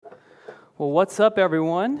Well, what's up,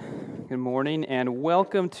 everyone? Good morning, and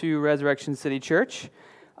welcome to Resurrection City Church.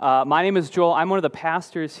 My name is Joel. I'm one of the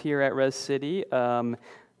pastors here at Res City.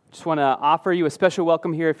 Just want to offer you a special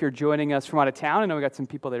welcome here if you're joining us from out of town. I know we got some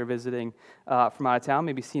people that are visiting from out of town,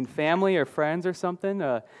 maybe seeing family or friends or something.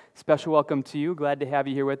 Special welcome to you. Glad to have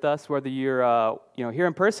you here with us. Whether you're here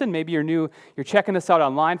in person, maybe you're new, you're checking us out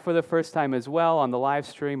online for the first time as well on the live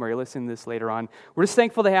stream, or you're listening to this later on. We're just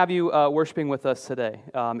thankful to have you worshiping with us today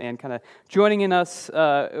and kind of joining in us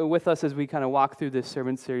with us as we kind of walk through this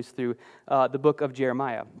sermon series through the book of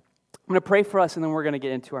Jeremiah. I'm going to pray for us, and then we're going to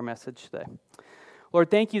get into our message today. Lord,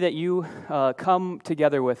 thank you that you come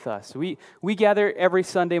together with us. We gather every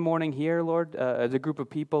Sunday morning here, Lord, as a group of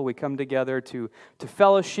people. We come together to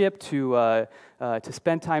fellowship, to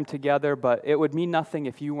spend time together, but it would mean nothing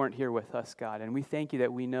if you weren't here with us, God. And we thank you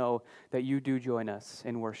that we know that you do join us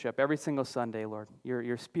in worship every single Sunday, Lord.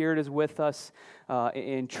 Your Spirit is with us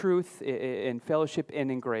in truth, in fellowship, and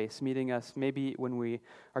in grace, meeting us maybe when we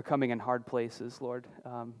are coming in hard places, Lord.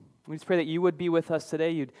 We just pray that you would be with us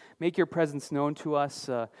today. You'd make your presence known to us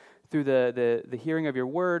through the hearing of your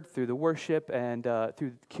word, through the worship, and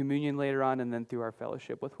through communion later on, and then through our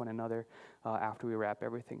fellowship with one another after we wrap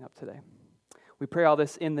everything up today. We pray all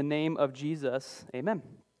this in the name of Jesus. Amen.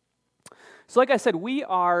 So like I said, we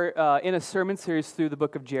are in a sermon series through the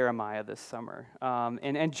book of Jeremiah this summer.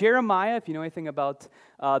 And Jeremiah, if you know anything about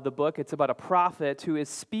the book, it's about a prophet who is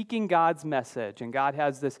speaking God's message. And God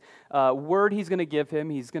has this word he's going to give him.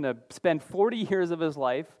 He's going to spend 40 years of his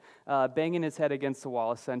life banging his head against the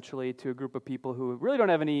wall, essentially, to a group of people who really don't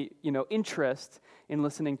have any interest in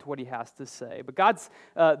listening to what he has to say. But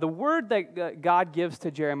the word that God gives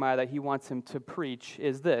to Jeremiah that he wants him to preach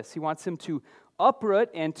is this. He wants him to uproot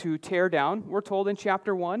and to tear down, we're told in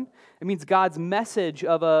chapter 1. It means God's message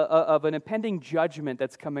of an impending judgment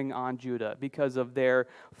that's coming on Judah because of their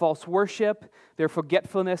false worship, their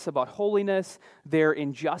forgetfulness about holiness, their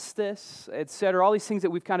injustice, etc. All these things that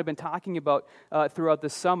we've kind of been talking about throughout the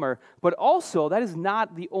summer. But also, that is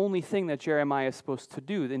not the only thing that Jeremiah is supposed to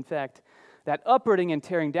do. In fact, that uprooting and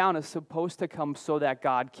tearing down is supposed to come so that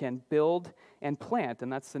God can build and plant,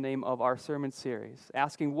 and that's the name of our sermon series,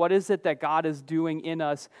 asking what is it that God is doing in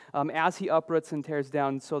us as he uproots and tears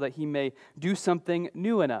down so that he may do something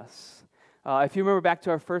new in us. If you remember back to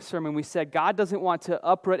our first sermon, we said God doesn't want to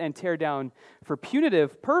uproot and tear down for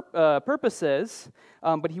punitive purposes,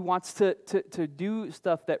 but he wants to do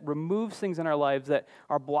stuff that removes things in our lives that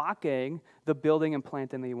are blocking the building and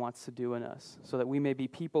planting that he wants to do in us, so that we may be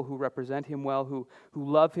people who represent him well, who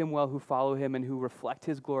love him well, who follow him, and who reflect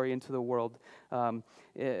his glory into the world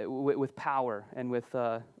with power and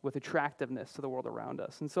with attractiveness to the world around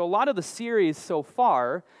us. And so a lot of the series so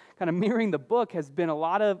far, kind of mirroring the book, has been a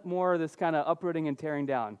lot of more of this kind of uprooting and tearing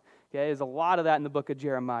down. Okay, there's a lot of that in the book of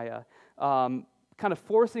Jeremiah. Kind of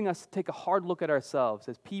forcing us to take a hard look at ourselves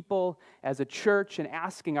as people, as a church, and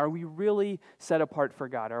asking, are we really set apart for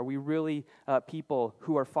God? Are we really people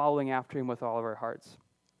who are following after him with all of our hearts?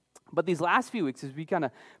 But these last few weeks, as we kind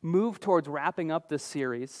of move towards wrapping up this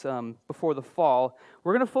series before the fall,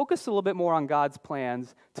 we're going to focus a little bit more on God's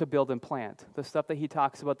plans to build and plant, the stuff that he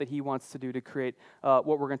talks about that he wants to do to create what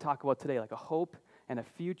we're going to talk about today, like a hope and a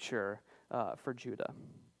future for Judah.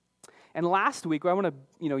 And last week, I want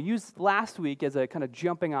to use last week as a kind of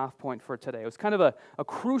jumping off point for today. It was kind of a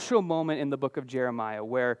crucial moment in the book of Jeremiah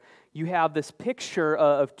where you have this picture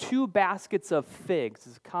of two baskets of figs.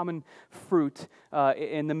 It's a common fruit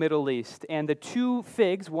in the Middle East. And the two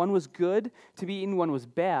figs, one was good to be eaten, one was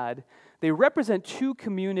bad. They represent two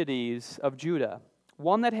communities of Judah.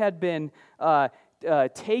 One that had been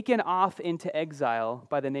taken off into exile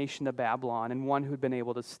by the nation of Babylon, and one who had been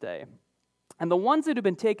able to stay. And the ones that had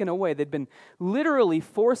been taken away, they'd been literally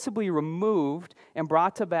forcibly removed and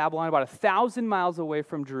brought to Babylon about 1,000 miles away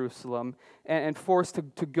from Jerusalem and forced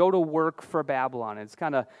to go to work for Babylon. It's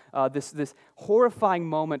kind of this horrifying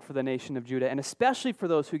moment for the nation of Judah, and especially for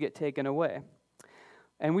those who get taken away.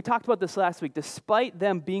 And we talked about this last week. Despite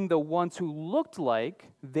them being the ones who looked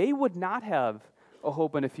like they would not have a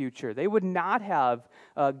hope and a future, they would not have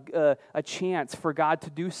a chance for God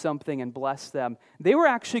to do something and bless them. They were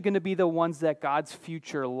actually going to be the ones that God's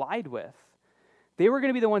future lied with. They were going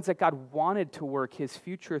to be the ones that God wanted to work his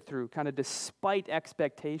future through, kind of despite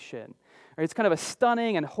expectation. It's kind of a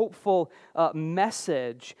stunning and hopeful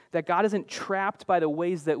message that God isn't trapped by the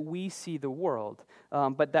ways that we see the world,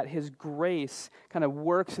 but that his grace kind of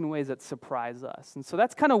works in ways that surprise us. And so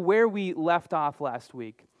that's kind of where we left off last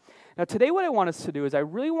week. Now, today what I want us to do is I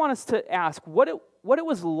really want us to ask what it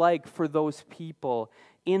was like for those people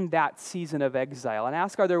in that season of exile and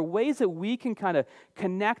ask, are there ways that we can kind of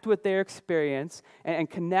connect with their experience and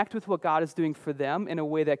connect with what God is doing for them in a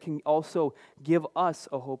way that can also give us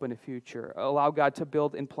a hope in the future, allow God to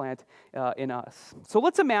build and plant in us. So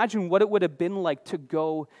let's imagine what it would have been like to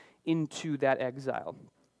go into that exile.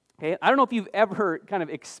 Okay, I don't know if you've ever kind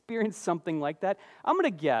of experienced something like that. I'm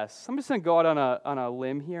just going to go out on a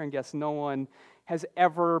limb here and guess no one has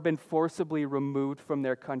ever been forcibly removed from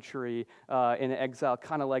their country in exile,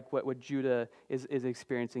 kind of like what Judah is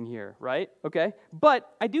experiencing here, right? Okay,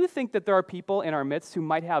 but I do think that there are people in our midst who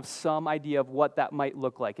might have some idea of what that might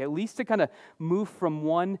look like, at least to kind of move from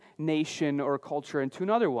one nation or culture into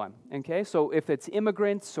another one, okay? So if it's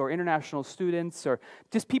immigrants or international students or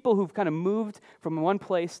just people who've kind of moved from one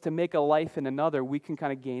place to make a life in another, we can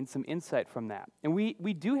kind of gain some insight from that. And we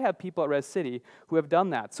do have people at Res City who have done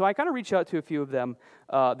that. So I kind of reached out to a few of them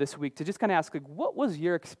this week to just kind of ask, like, what was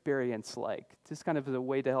your experience like? Just kind of as a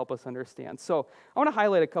way to help us understand. So I want to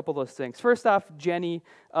highlight a couple of those things. First off, Jenny,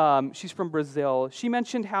 she's from Brazil. She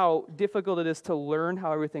mentioned how difficult it is to learn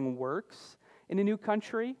how everything works in a new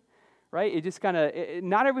country, right? It just kind of,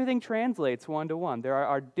 not everything translates one-to-one. There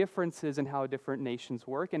are differences in how different nations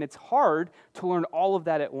work, and it's hard to learn all of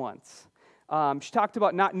that at once. She talked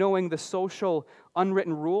about not knowing the social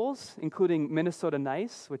unwritten rules, including Minnesota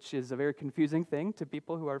Nice, which is a very confusing thing to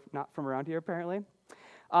people who are not from around here, apparently,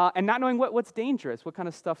 and not knowing what's dangerous, what kind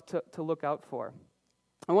of stuff to look out for.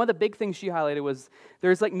 And one of the big things she highlighted was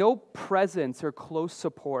there's like no presence or close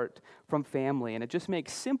support from family, and it just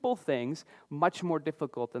makes simple things much more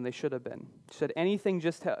difficult than they should have been. She said anything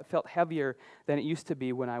just felt heavier than it used to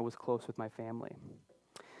be when I was close with my family.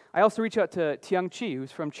 I also reached out to Tiang Chi,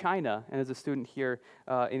 who's from China and is a student here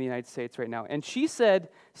in the United States right now. And she said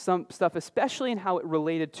some stuff, especially in how it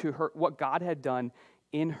related to her, what God had done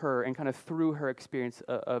in her and kind of through her experience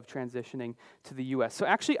of transitioning to the U.S. So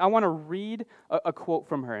actually, I want to read a quote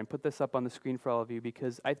from her and put this up on the screen for all of you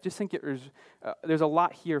because I just think there's a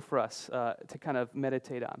lot here for us to kind of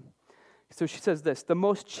meditate on. So she says this: the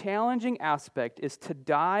most challenging aspect is to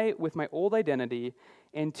die with my old identity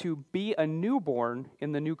and to be a newborn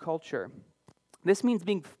in the new culture. This means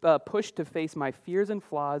being pushed to face my fears and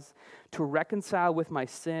flaws, to reconcile with my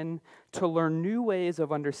sin, to learn new ways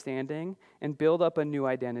of understanding, and build up a new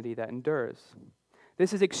identity that endures.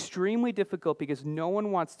 This is extremely difficult because no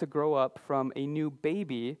one wants to grow up from a new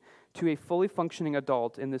baby to a fully functioning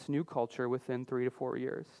adult in this new culture within 3 to 4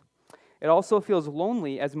 years. It also feels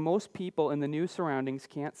lonely as most people in the new surroundings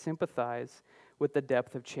can't sympathize with the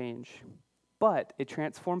depth of change. But it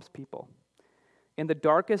transforms people. In the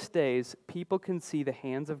darkest days, people can see the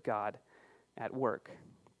hands of God at work.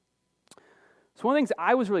 So one of the things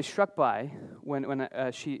I was really struck by when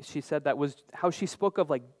she said that was how she spoke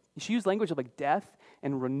of, like, she used language of like death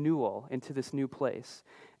and renewal into this new place,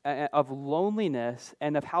 of loneliness,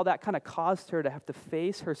 and of how that kind of caused her to have to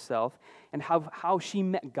face herself and how she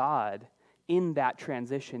met God in that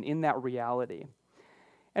transition, in that reality.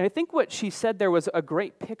 And I think what she said there was a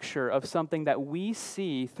great picture of something that we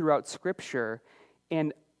see throughout Scripture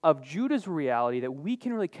and of Judah's reality that we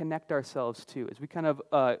can really connect ourselves to as we kind of,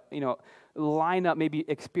 line up maybe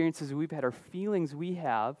experiences we've had or feelings we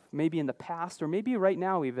have, maybe in the past or maybe right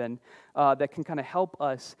now even, that can kind of help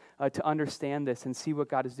us to understand this and see what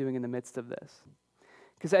God is doing in the midst of this.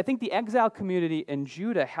 Because I think the exile community in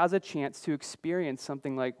Judah has a chance to experience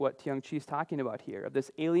something like what Tiang Chi is talking about here, of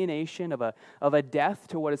this alienation, of a death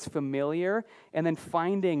to what is familiar, and then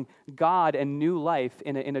finding God and new life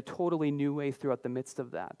in a totally new way throughout the midst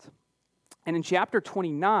of that. And in chapter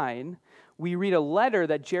 29, we read a letter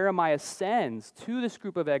that Jeremiah sends to this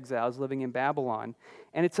group of exiles living in Babylon.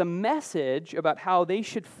 And it's a message about how they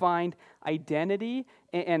should find identity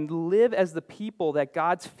and live as the people that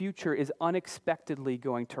God's future is unexpectedly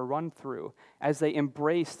going to run through as they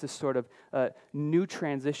embrace this sort of new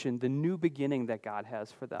transition, the new beginning that God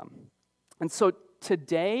has for them. And so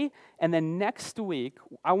today and then next week,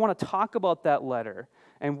 I want to talk about that letter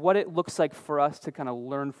and what it looks like for us to kind of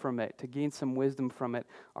learn from it, to gain some wisdom from it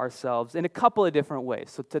ourselves in a couple of different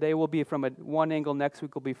ways. So today will be from one angle, next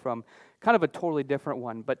week will be from kind of a totally different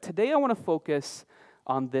one. But today I want to focus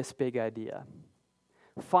on this big idea.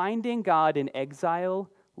 Finding God in exile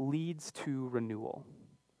leads to renewal.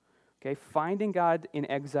 Okay, finding God in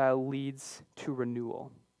exile leads to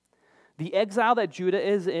renewal. The exile that Judah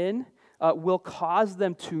is in will cause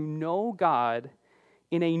them to know God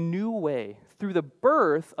in a new way through the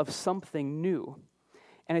birth of something new.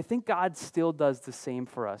 And I think God still does the same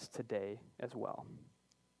for us today as well.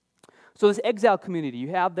 So this exile community, you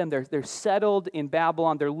have them, they're settled in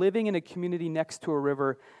Babylon, they're living in a community next to a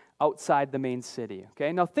river. outside the main city.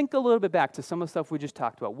 Okay, now think a little bit back to some of the stuff we just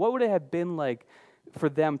talked about. What would it have been like for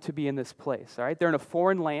them to be in this place? All right, they're in a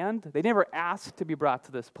foreign land. They never asked to be brought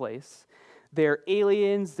to this place. They're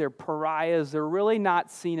aliens. They're pariahs. They're really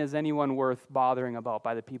not seen as anyone worth bothering about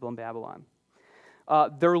by the people in Babylon.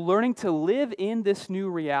 They're learning to live in this new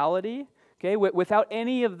reality, okay, without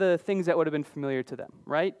any of the things that would have been familiar to them,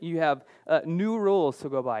 right? You have new rules to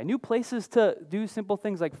go by, new places to do simple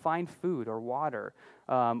things like find food or water,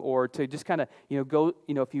 or to just kind of, go,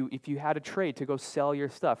 if you had a trade, to go sell your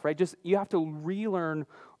stuff, right? Just, you have to relearn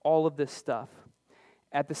all of this stuff.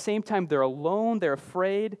 At the same time, they're alone, they're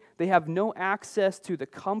afraid, they have no access to the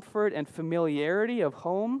comfort and familiarity of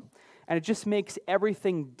home, and it just makes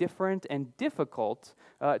everything different and difficult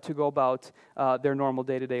to go about their normal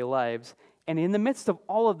day-to-day lives. And in the midst of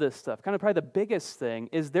all of this stuff, kind of probably the biggest thing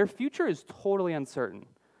is their future is totally uncertain.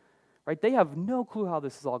 Right? They have no clue how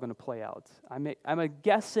this is all going to play out. I'm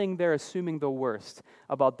guessing they're assuming the worst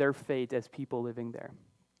about their fate as people living there.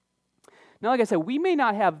 Now, like I said, we may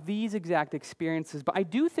not have these exact experiences, but I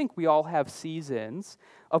do think we all have seasons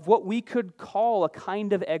of what we could call a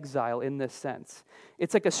kind of exile in this sense.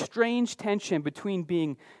 It's like a strange tension between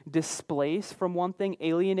being displaced from one thing,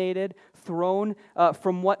 alienated, thrown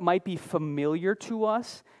from what might be familiar to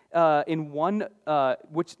us in one,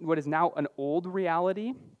 what is now an old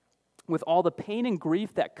reality, with all the pain and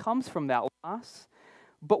grief that comes from that loss,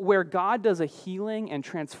 but where God does a healing and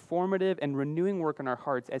transformative and renewing work in our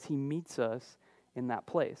hearts as he meets us in that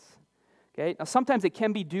place. Okay? Now, sometimes it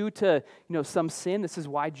can be due to, some sin. This is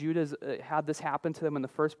why Judah had this happen to them in the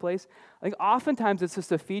first place. I think oftentimes it's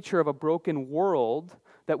just a feature of a broken world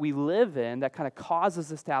that we live in that kind of causes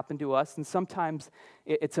this to happen to us, and sometimes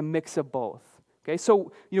it's a mix of both. Okay,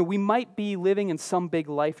 so, we might be living in some big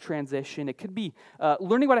life transition. It could be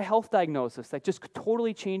learning about a health diagnosis that just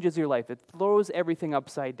totally changes your life. It throws everything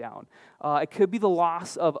upside down. It could be the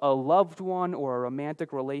loss of a loved one or a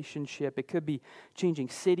romantic relationship. It could be changing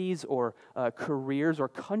cities or careers or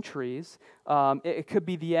countries. It could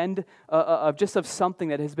be the end of something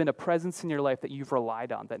that has been a presence in your life that you've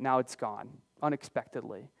relied on, that now it's gone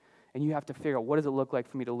unexpectedly. And you have to figure out, what does it look like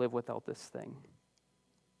for me to live without this thing?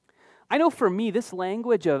 I know for me, this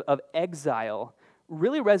language of exile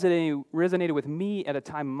really resonated with me at a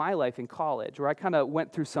time in my life in college, where I kind of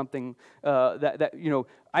went through something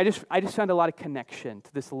I just found a lot of connection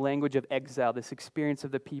to this language of exile, this experience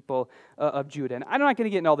of the people of Judah. And I'm not going to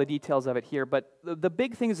get into all the details of it here, but the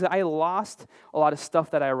big thing is that I lost a lot of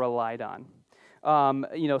stuff that I relied on,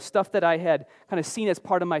 stuff that I had kind of seen as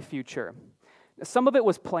part of my future. Some of it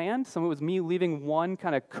was planned. Some of it was me leaving one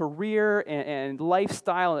kind of career and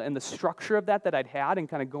lifestyle and the structure of that I'd had and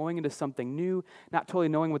kind of going into something new, not totally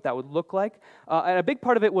knowing what that would look like. And a big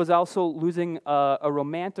part of it was also losing a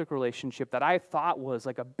romantic relationship that I thought was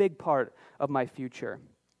like a big part of my future.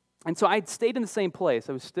 And so I'd stayed in the same place.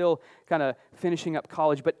 I was still kind of finishing up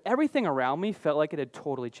college, but everything around me felt like it had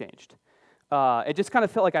totally changed. It just kind of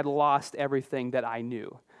felt like I'd lost everything that I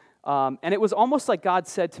knew. And it was almost like God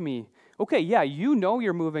said to me, okay, yeah,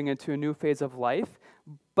 you're moving into a new phase of life,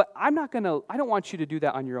 but I don't want you to do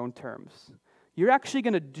that on your own terms. You're actually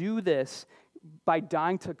going to do this by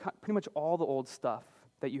dying to pretty much all the old stuff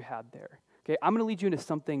that you had there. Okay, I'm going to lead you into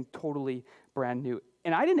something totally brand new.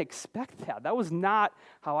 And I didn't expect that. That was not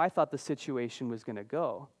how I thought the situation was going to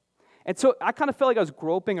go. And so I kind of felt like I was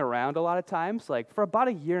groping around a lot of times, like for about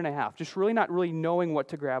a year and a half, just really not really knowing what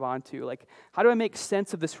to grab onto. Like, how do I make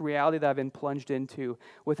sense of this reality that I've been plunged into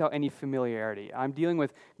without any familiarity? I'm dealing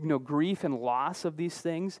with, grief and loss of these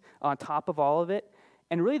things on top of all of it.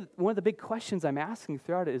 And really, one of the big questions I'm asking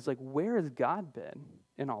throughout it is, like, where has God been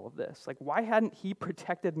in all of this? Like, why hadn't he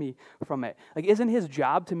protected me from it? Like, isn't his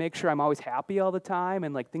job to make sure I'm always happy all the time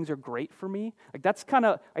and, like, things are great for me? Like, that's kind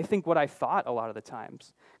of, I think, what I thought a lot of the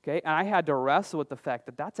times, okay? And I had to wrestle with the fact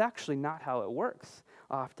that that's actually not how it works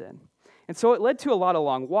often. And so it led to a lot of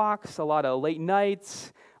long walks, a lot of late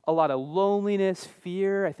nights, a lot of loneliness,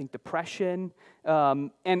 fear, I think depression,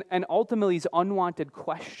 and ultimately these unwanted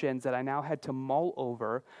questions that I now had to mull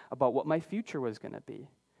over about what my future was going to be.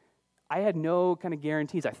 I had no kind of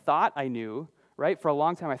guarantees. I thought I knew, right? For a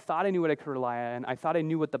long time, I thought I knew what I could rely on. I thought I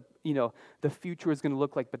knew what the future was going to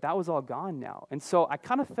look like, but that was all gone now. And so I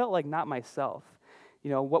kind of felt like not myself.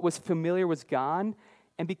 What was familiar was gone.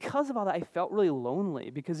 And because of all that, I felt really lonely,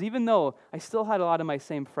 because even though I still had a lot of my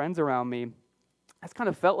same friends around me, I just kind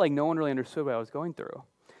of felt like no one really understood what I was going through.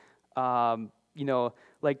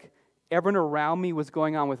 Like everyone around me was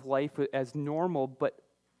going on with life as normal, but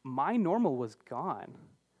my normal was gone.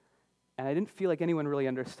 And I didn't feel like anyone really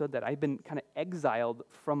understood that. I'd been kind of exiled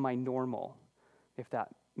from my normal, if that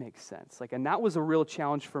makes sense. And that was a real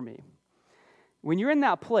challenge for me. When you're in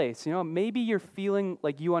that place, maybe you're feeling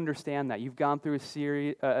like you understand that. You've gone through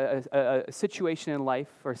a situation in life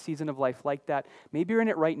or a season of life like that. Maybe you're in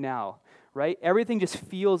it right now, right? Everything just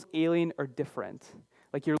feels alien or different.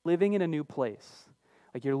 Like you're living in a new place.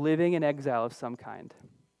 Like you're living in exile of some kind.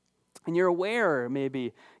 And you're aware,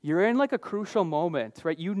 maybe, you're in a crucial moment,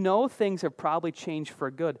 right? You know things have probably changed for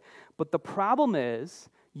good. But the problem is,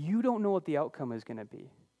 you don't know what the outcome is going to be.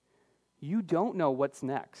 You don't know what's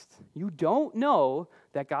next. You don't know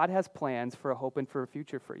that God has plans for a hope and for a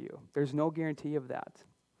future for you. There's no guarantee of that.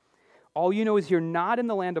 All you know is you're not in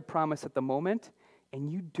the land of promise at the moment, and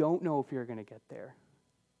you don't know if you're going to get there.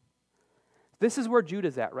 This is where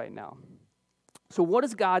Judah's at right now. So what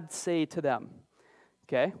does God say to them?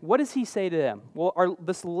 Okay, what does he say to them? Well,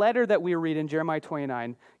 this letter that we read in Jeremiah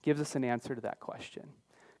 29 gives us an answer to that question.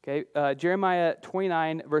 Okay, Jeremiah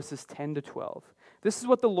 29, verses 10 to 12. This is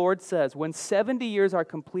what the Lord says: when 70 years are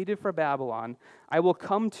completed for Babylon, I will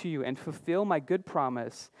come to you and fulfill my good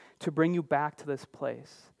promise to bring you back to this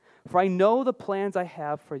place. For I know the plans I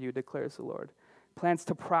have for you, declares the Lord. Plans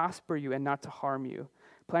to prosper you and not to harm you.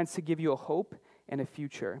 Plans to give you a hope and a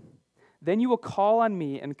future. Then you will call on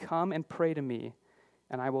me and come and pray to me,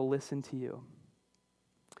 and I will listen to you.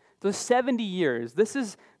 The 70 years, this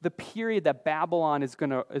is the period that Babylon is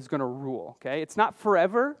gonna rule, okay? It's not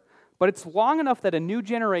forever, but it's long enough that a new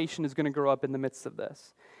generation is going to grow up in the midst of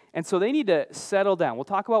this. And so they need to settle down. We'll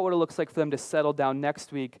talk about what it looks like for them to settle down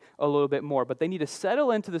next week a little bit more, but they need to settle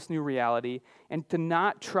into this new reality and to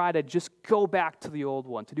not try to just go back to the old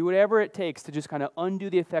one, to do whatever it takes to just kind of undo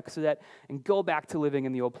the effects of that and go back to living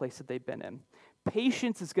in the old place that they've been in.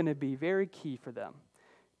 Patience is going to be very key for them.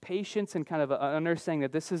 Patience and kind of understanding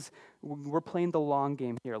that we're playing the long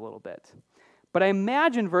game here a little bit. But I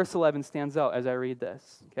imagine verse 11 stands out as I read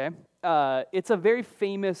this, okay? It's a very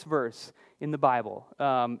famous verse in the Bible.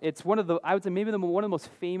 It's one of the most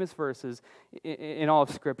famous verses in all of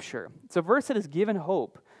Scripture. It's a verse that has given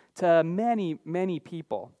hope to many, many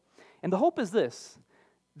people. And the hope is this,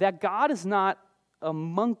 that God is not a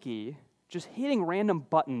monkey just hitting random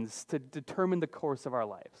buttons to determine the course of our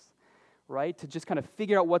lives, right? To just kind of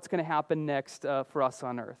figure out what's going to happen next for us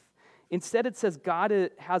on earth. Instead, it says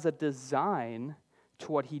God has a design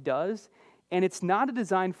to what he does, and it's not a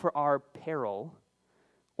design for our peril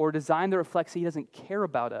or a design that reflects that he doesn't care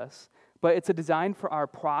about us, but it's a design for our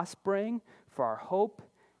prospering, for our hope,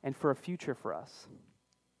 and for a future for us.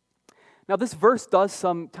 Now, this verse does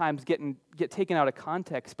sometimes get taken out of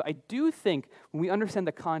context, but I do think when we understand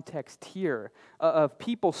the context here of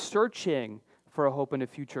people searching for a hope and a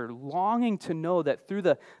future, longing to know that through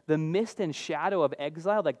the mist and shadow of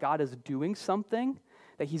exile that God is doing something,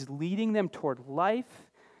 that he's leading them toward life,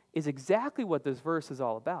 is exactly what this verse is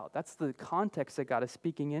all about. That's the context that God is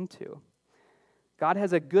speaking into. God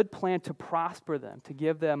has a good plan to prosper them, to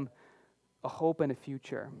give them a hope and a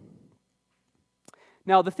future.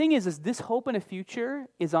 Now, the thing is this hope and a future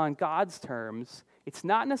is on God's terms. It's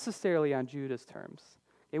not necessarily on Judah's terms.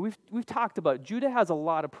 Okay, we've talked about it. Judah has a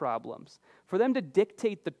lot of problems. For them to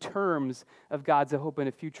dictate the terms of God's hope and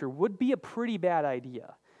a future would be a pretty bad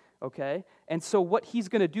idea, okay? And so what he's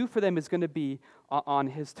going to do for them is going to be on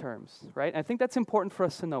his terms, right? And I think that's important for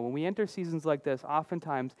us to know. When we enter seasons like this,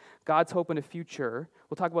 oftentimes God's hope and a future,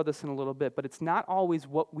 we'll talk about this in a little bit, but it's not always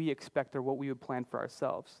what we expect or what we would plan for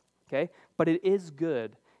ourselves, okay? But it is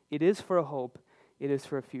good. It is for a hope. It is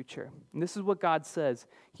for a future. And this is what God says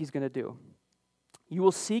he's going to do. You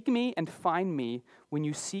will seek me and find me when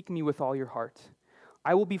you seek me with all your heart.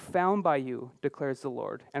 I will be found by you, declares the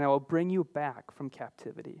Lord, and I will bring you back from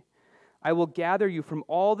captivity. I will gather you from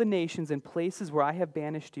all the nations and places where I have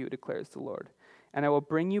banished you, declares the Lord, and I will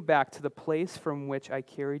bring you back to the place from which I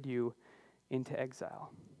carried you into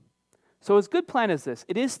exile. So his good plan is this.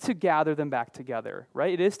 It is to gather them back together,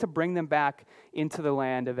 right? It is to bring them back into the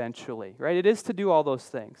land eventually, right? It is to do all those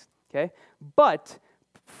things, okay? But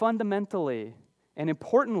fundamentally and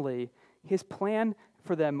importantly, his plan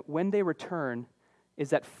for them when they return is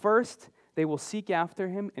that first they will seek after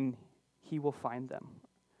him and he will find them,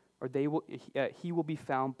 or he will be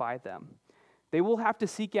found by them. They will have to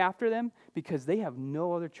seek after them because they have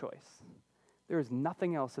no other choice. There is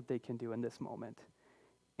nothing else that they can do in this moment.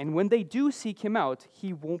 And when they do seek him out,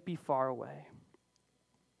 he won't be far away.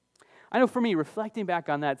 I know for me, reflecting back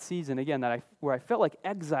on that season, again, where I felt like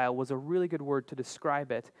exile was a really good word to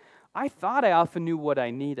describe it, I thought I often knew what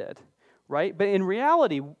I needed, right? But in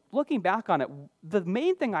reality, looking back on it, the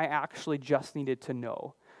main thing I actually just needed to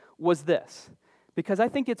know was this, because I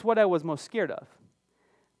think it's what I was most scared of.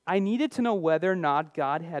 I needed to know whether or not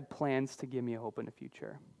God had plans to give me a hope in the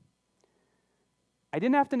future. I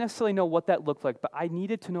didn't have to necessarily know what that looked like, but I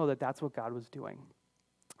needed to know that that's what God was doing.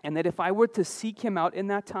 And that if I were to seek him out in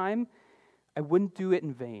that time, I wouldn't do it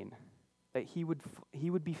in vain. That he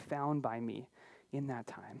would be found by me in that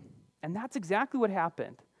time. And that's exactly what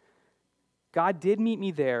happened. God did meet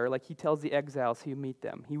me there, like he tells the exiles he would meet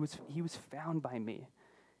them. He was found by me.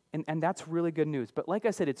 And that's really good news. But like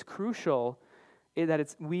I said, it's crucial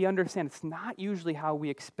that we understand it's not usually how we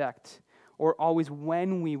expect or always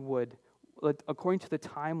when we would, according to the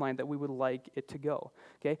timeline that we would like it to go.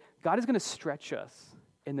 Okay? God is going to stretch us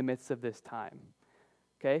in the midst of this time.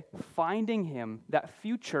 Okay? Finding him, that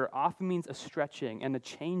future often means a stretching and a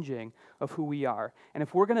changing of who we are. And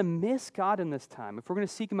if we're going to miss God in this time, if we're going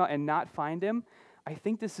to seek him out and not find him, I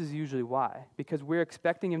think this is usually why. Because we're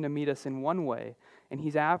expecting him to meet us in one way, and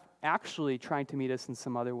he's actually trying to meet us in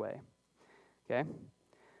some other way. Okay?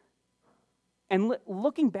 And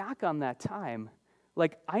looking back on that time,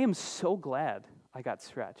 like, I am so glad I got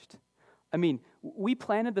stretched. I mean, we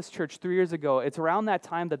planted this church 3 years ago. It's around that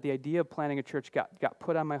time that the idea of planting a church got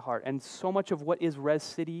put on my heart. And so much of what is Res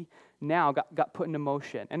City now got put into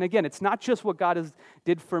motion. And again, it's not just what God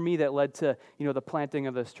did for me that led to, the planting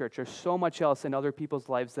of this church. There's so much else in other people's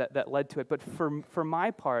lives that led to it. But for my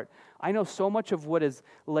part, I know so much of what has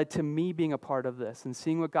led to me being a part of this and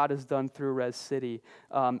seeing what God has done through Res City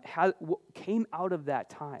came out of that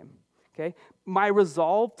time. Okay? My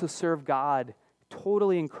resolve to serve God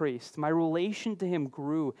totally increased. My relation to him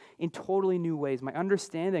grew in totally new ways. My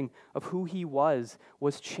understanding of who he was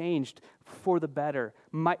changed for the better.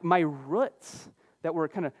 My roots that were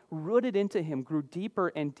kind of rooted into him grew deeper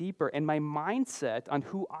and deeper, and my mindset on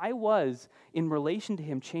who I was in relation to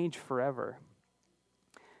him changed forever.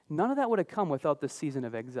 None of that would have come without the season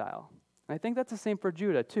of exile. And I think that's the same for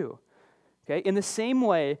Judah too. Okay? In the same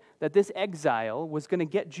way that this exile was going to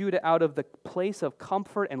get Judah out of the place of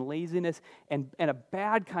comfort and laziness and a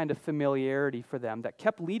bad kind of familiarity for them that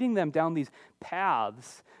kept leading them down these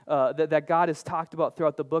paths that God has talked about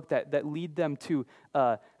throughout the book that lead them to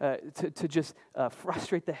just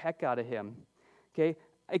frustrate the heck out of him. Okay?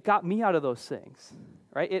 It got me out of those things.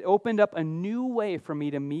 Right? It opened up a new way for me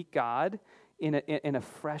to meet God in a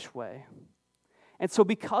fresh way. And so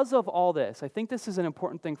because of all this, I think this is an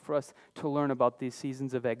important thing for us to learn about these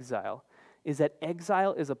seasons of exile, is that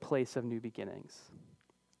exile is a place of new beginnings.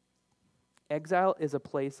 Exile is a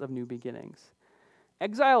place of new beginnings.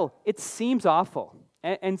 Exile, it seems awful.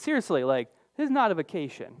 And seriously, this is not a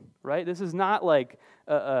vacation, right? This is not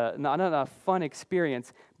not a fun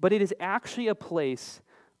experience, but it is actually a place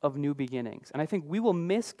of new beginnings. And I think we will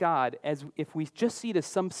miss God as if we just see it as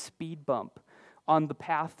some speed bump on the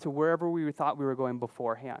path to wherever we thought we were going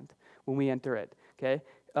beforehand when we enter it, okay?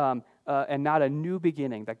 And not a new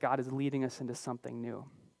beginning, that God is leading us into something new.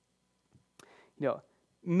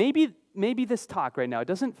 Maybe this talk right now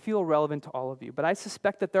doesn't feel relevant to all of you, but I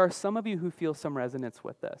suspect that there are some of you who feel some resonance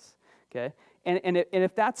with this, okay? And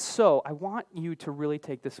if that's so, I want you to really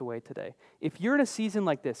take this away today. If you're in a season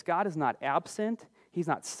like this, God is not absent, he's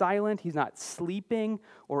not silent, he's not sleeping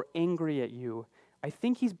or angry at you. I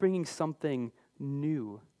think he's bringing something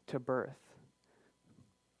new to birth.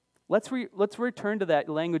 Let's return to that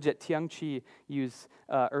language that Tiang Chi used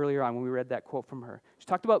earlier on when we read that quote from her. She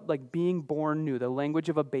talked about being born new, the language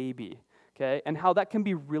of a baby, okay, and how that can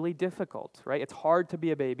be really difficult, right? It's hard to be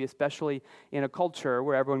a baby, especially in a culture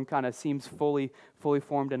where everyone kind of seems fully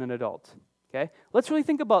formed and an adult, okay? Let's really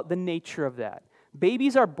think about the nature of that.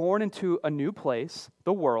 Babies are born into a new place,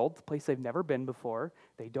 the world, a place they've never been before.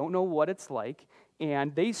 They don't know what it's like,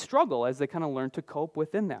 and they struggle as they kind of learn to cope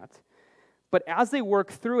within that. But as they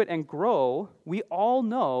work through it and grow, we all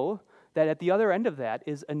know that at the other end of that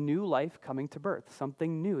is a new life coming to birth,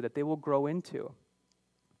 something new that they will grow into.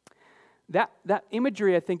 That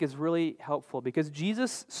imagery, I think, is really helpful because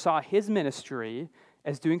Jesus saw his ministry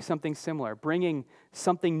as doing something similar, bringing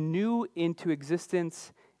something new into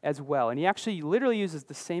existence as well. And he actually literally uses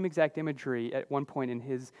the same exact imagery at one point in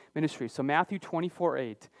his ministry. So Matthew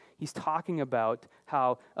 24:8, he's talking about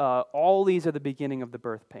how all these are the beginning of the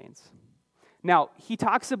birth pains. Now, he's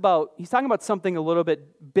talking about something a little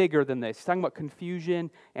bit bigger than this. He's talking about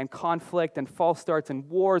confusion and conflict and false starts and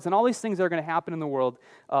wars and all these things that are going to happen in the world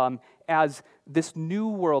as this new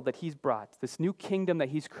world that he's brought, this new kingdom that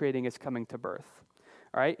he's creating is coming to birth.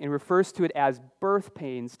 All right, and refers to it as birth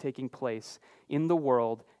pains taking place in the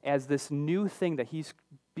world as this new thing that he's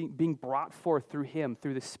being brought forth through him,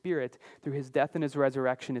 through the Spirit, through his death and his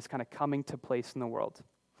resurrection is kind of coming to place in the world.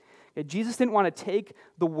 Okay, Jesus didn't want to take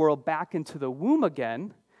the world back into the womb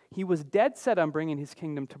again. He was dead set on bringing his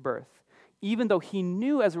kingdom to birth even though he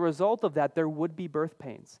knew as a result of that there would be birth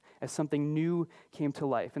pains as something new came to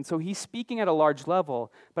life. And so he's speaking at a large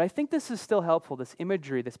level, but I think this is still helpful, this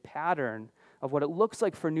imagery, this pattern of what it looks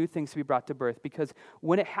like for new things to be brought to birth, because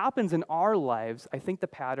when it happens in our lives, I think the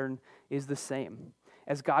pattern is the same.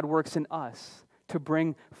 As God works in us to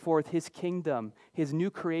bring forth his kingdom, his new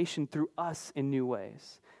creation through us in new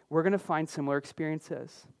ways, we're going to find similar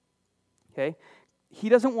experiences. Okay? He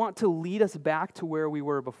doesn't want to lead us back to where we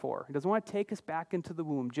were before. He doesn't want to take us back into the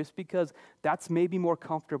womb just because that's maybe more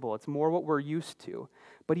comfortable. It's more what we're used to.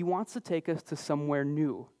 But he wants to take us to somewhere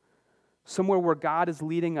new, somewhere where God is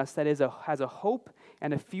leading us that has a hope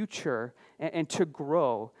and a future and to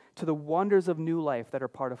grow to the wonders of new life that are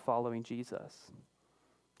part of following Jesus.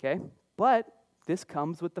 Okay? But this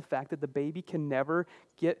comes with the fact that the baby can never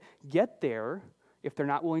get there if they're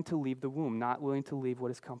not willing to leave the womb, not willing to leave what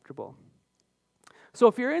is comfortable. So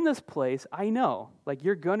if you're in this place, I know, like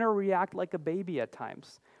you're going to react like a baby at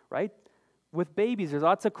times, right? With babies, there's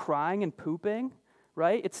lots of crying and pooping,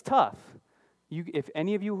 right? It's tough. If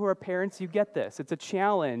any of you who are parents, you get this. It's a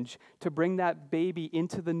challenge to bring that baby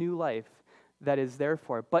into the new life that is there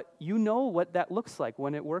for it. But you know what that looks like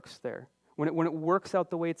when it works there, when it works out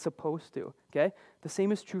the way it's supposed to, okay? The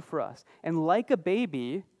same is true for us. And like a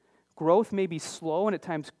baby, growth may be slow and at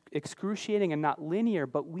times excruciating and not linear,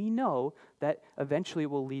 but we know that eventually it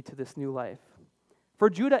will lead to this new life. For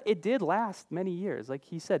Judah, it did last many years. Like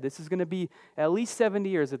he said, this is going to be at least 70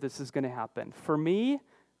 years that this is going to happen. For me,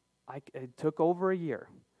 it took over a year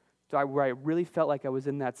where I really felt like I was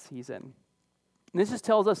in that season. And this just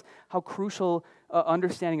tells us how crucial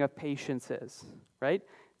understanding of patience is, right?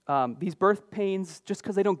 These birth pains, just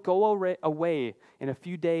because they don't go away in a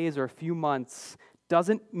few days or a few months,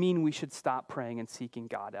 doesn't mean we should stop praying and seeking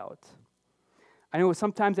God out. I know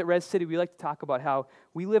sometimes at Res City we like to talk about how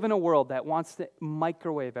we live in a world that wants to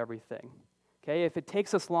microwave everything. Okay, if it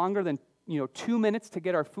takes us longer than 2 minutes to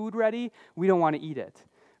get our food ready, we don't want to eat it.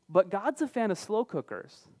 But God's a fan of slow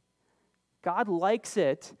cookers. God likes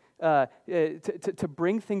it to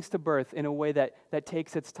bring things to birth in a way that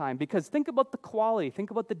takes its time. Because think about the quality, think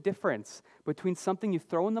about the difference between something you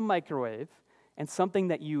throw in the microwave and something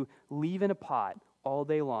that you leave in a pot all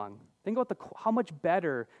day long. Think about how much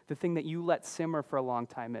better the thing that you let simmer for a long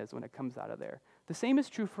time is when it comes out of there. The same is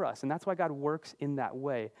true for us, and that's why God works in that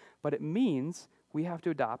way. But it means we have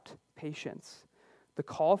to adopt patience. The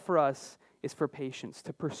call for us is for patience,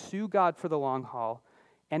 to pursue God for the long haul,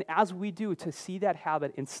 and as we do, to see that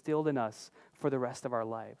habit instilled in us for the rest of our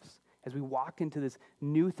lives. As we walk into this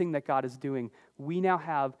new thing that God is doing, we now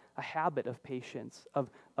have a habit of patience, of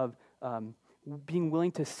being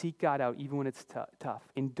willing to seek God out even when it's tough,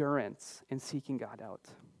 endurance in seeking God out.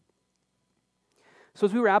 So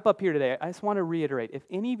as we wrap up here today, I just want to reiterate, if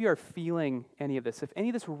any of you are feeling any of this, if any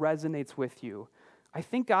of this resonates with you, I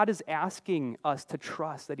think God is asking us to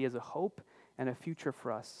trust that he has a hope and a future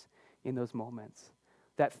for us in those moments.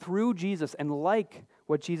 That through Jesus, and like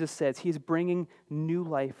what Jesus says, he is bringing new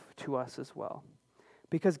life to us as well.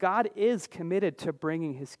 Because God is committed to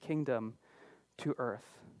bringing his kingdom to earth.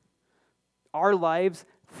 Our lives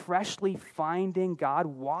freshly finding God,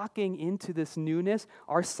 walking into this newness,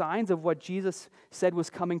 are signs of what Jesus said was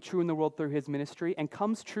coming true in the world through his ministry and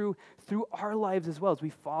comes true through our lives as well as we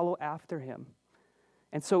follow after him.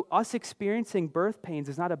 And so us experiencing birth pains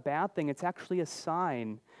is not a bad thing. It's actually a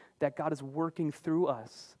sign that God is working through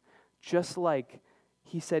us, just like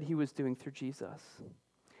he said he was doing through Jesus.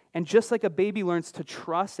 And just like a baby learns to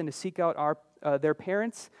trust and to seek out their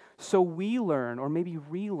parents, so we learn, or maybe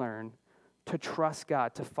relearn, to trust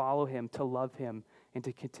God, to follow him, to love him, and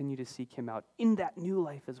to continue to seek him out in that new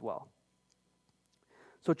life as well.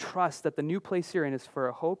 So trust that the new place you're in is for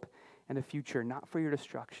a hope and a future, not for your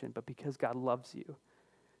destruction, but because God loves you.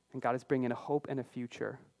 And God is bringing a hope and a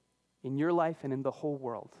future in your life and in the whole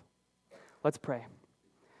world. Let's pray.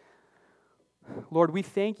 Lord, we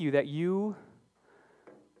thank you that you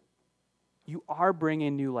are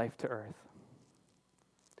bringing new life to earth.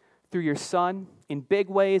 Through your Son, in big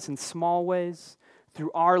ways and small ways,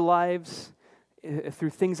 through our lives, through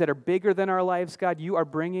things that are bigger than our lives, God, you are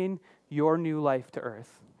bringing your new life to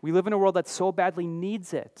earth. We live in a world that so badly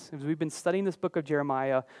needs it. As we've been studying this book of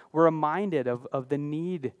Jeremiah, we're reminded of the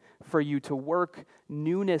need for you to work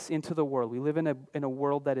newness into the world. We live in a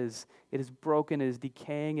world that is broken, it is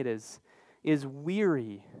decaying, it is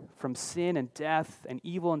weary from sin and death and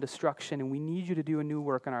evil and destruction, and we need you to do a new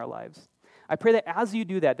work in our lives. I pray that as you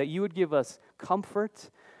do that you would give us comfort,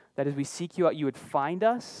 that as we seek you out, you would find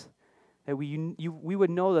us, that we would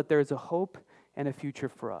know that there is a hope and a future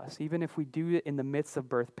for us. Even if we do it in the midst of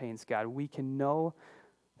birth pains, God, we can know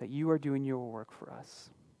that you are doing your work for us.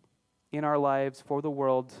 in our lives, for the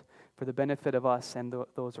world, for the benefit of us and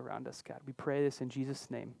those around us, God. We pray this in Jesus'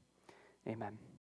 name. Amen.